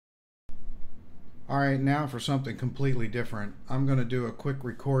Alright, now for something completely different. I'm going to do a quick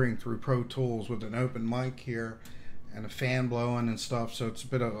recording through Pro Tools with an open mic here and a fan blowing and stuff, so it's a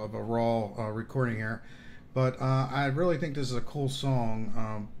bit of a raw recording here. But I really think this is a cool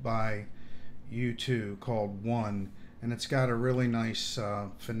song by U2 called One, and it's got a really nice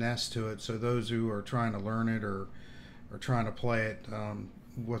finesse to it, so those who are trying to learn it or trying to play it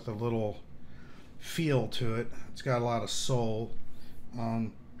with a little feel to it, it's got a lot of soul.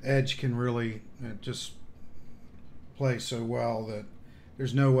 Edge can really just play so well that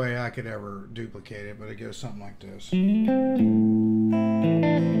there's no way I could ever duplicate it, but it goes something like this.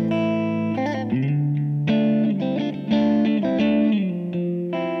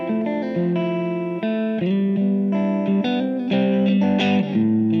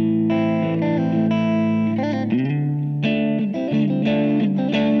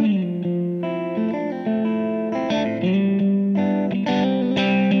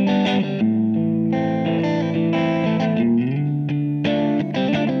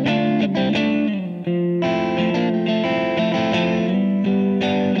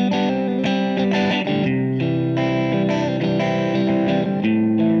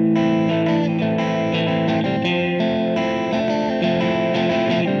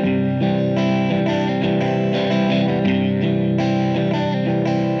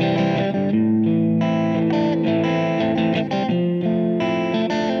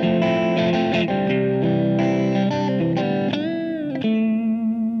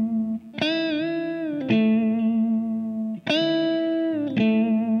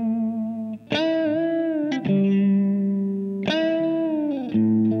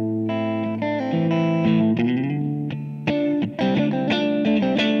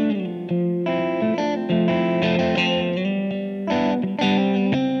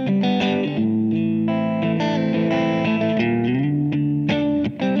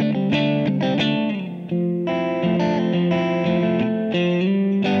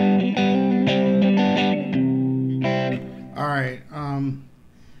 Alright, I'm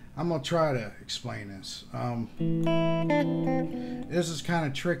going to try to explain this. This is kind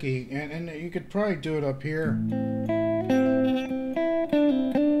of tricky, and you could probably do it up here.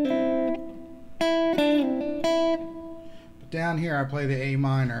 But down here I play the A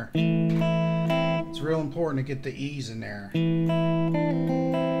minor. It's real important to get the E's in there.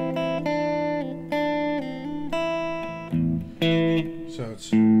 So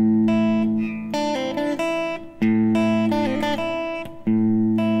it's...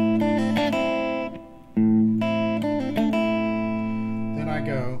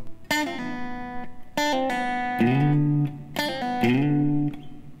 go.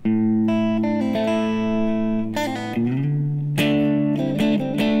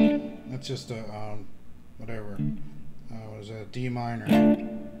 That's just a whatever. What is that? A D minor.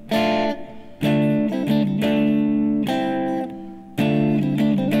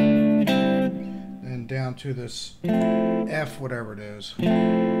 Then down to this F, whatever it is.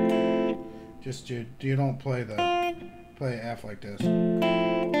 Just you don't play F like this.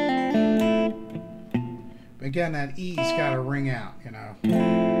 But again, that E's got to ring out, you know.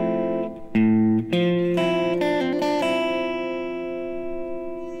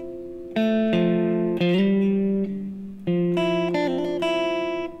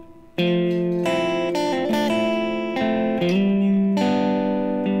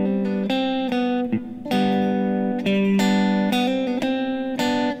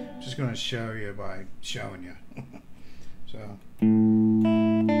 Just going to show you by showing you. So,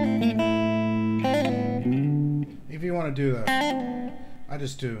 if you want to do that, I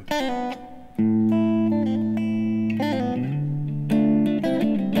just do.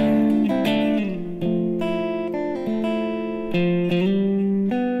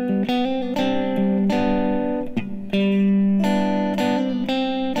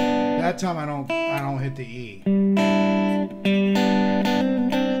 That time I don't hit the E.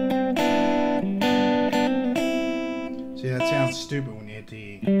 See, that sounds stupid when you hit the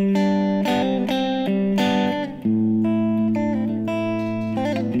E.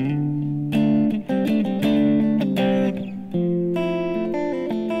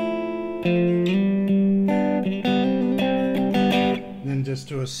 Then just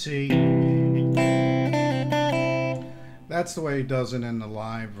to a C. That's the way he does it in the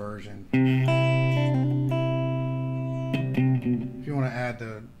live version. If you want to add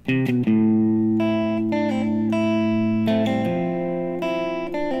the...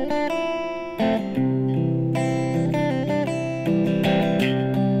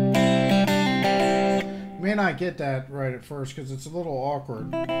 May not get that right at first because it's a little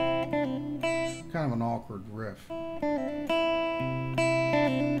awkward. Kind of an awkward riff.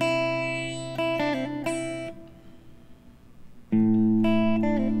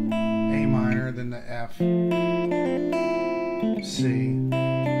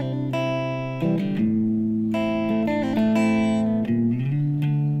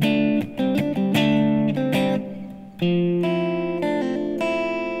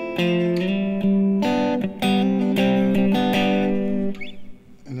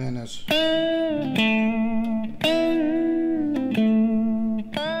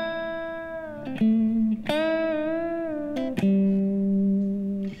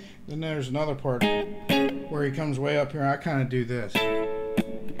 there's another part where he comes way up here. I kind of do this.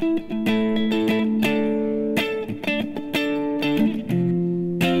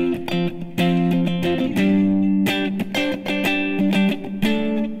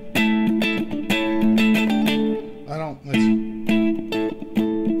 I don't, listen.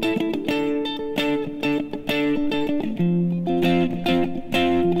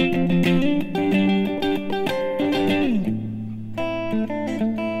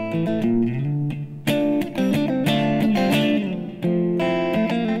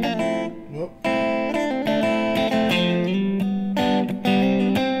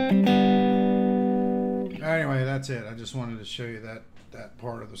 Anyway, that's it. I just wanted to show you that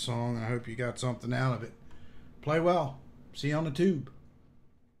part of the song. I hope you got something out of it. Play well. See you on the tube.